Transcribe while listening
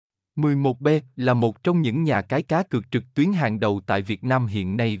11bet là một trong những nhà cái cá cược trực tuyến hàng đầu tại Việt Nam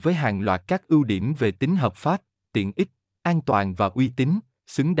hiện nay với hàng loạt các ưu điểm về tính hợp pháp, tiện ích, an toàn và uy tín,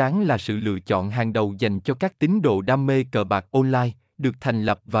 xứng đáng là sự lựa chọn hàng đầu dành cho các tín đồ đam mê cờ bạc online, được thành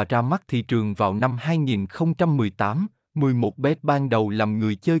lập và ra mắt thị trường vào năm 2018. 11bet ban đầu làm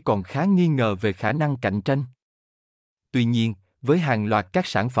người chơi còn khá nghi ngờ về khả năng cạnh tranh. Tuy nhiên, với hàng loạt các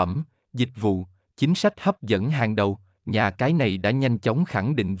sản phẩm, dịch vụ, chính sách hấp dẫn hàng đầu, nhà cái này đã nhanh chóng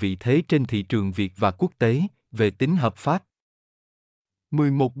khẳng định vị thế trên thị trường Việt và quốc tế về tính hợp pháp.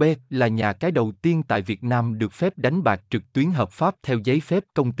 11bet là nhà cái đầu tiên tại Việt Nam được phép đánh bạc trực tuyến hợp pháp theo giấy phép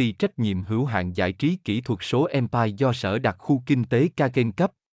công ty trách nhiệm hữu hạn giải trí kỹ thuật số Empire do Sở Đặc khu Kinh tế Khuyen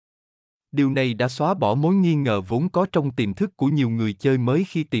cấp. Điều này đã xóa bỏ mối nghi ngờ vốn có trong tiềm thức của nhiều người chơi mới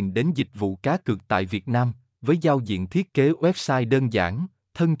khi tìm đến dịch vụ cá cược tại Việt Nam, với giao diện thiết kế website đơn giản,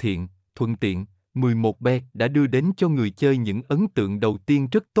 thân thiện, thuận tiện. 11bet đã đưa đến cho người chơi những ấn tượng đầu tiên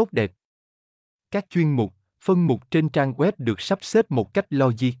rất tốt đẹp. Các chuyên mục, phân mục trên trang web được sắp xếp một cách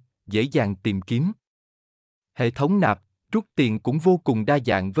logic, dễ dàng tìm kiếm. Hệ thống nạp, rút tiền cũng vô cùng đa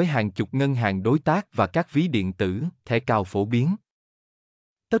dạng với hàng chục ngân hàng đối tác và các ví điện tử, thẻ cào phổ biến.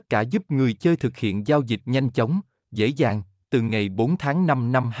 Tất cả giúp người chơi thực hiện giao dịch nhanh chóng, dễ dàng. Từ ngày 4 tháng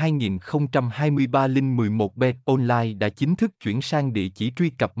 5 năm 2023, link 11bet Online đã chính thức chuyển sang địa chỉ truy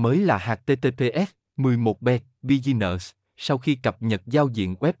cập mới là https 11bet Business, sau khi cập nhật giao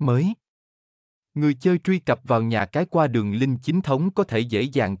diện web mới. Người chơi truy cập vào nhà cái qua đường link chính thống có thể dễ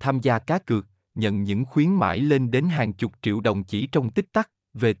dàng tham gia cá cược, nhận những khuyến mãi lên đến hàng chục triệu đồng chỉ trong tích tắc.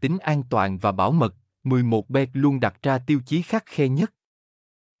 Về tính an toàn và bảo mật, 11bet luôn đặt ra tiêu chí khắt khe nhất.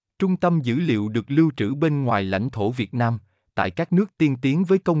 Trung tâm dữ liệu được lưu trữ bên ngoài lãnh thổ Việt Nam, tại các nước tiên tiến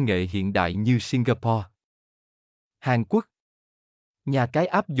với công nghệ hiện đại như Singapore, Hàn Quốc. Nhà cái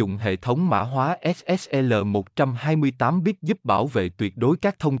áp dụng hệ thống mã hóa SSL 128 bit giúp bảo vệ tuyệt đối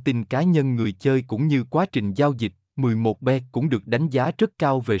các thông tin cá nhân người chơi cũng như quá trình giao dịch. 11bet cũng được đánh giá rất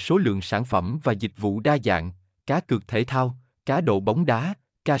cao về số lượng sản phẩm và dịch vụ đa dạng, cá cược thể thao, cá độ bóng đá,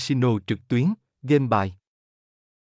 casino trực tuyến, game bài.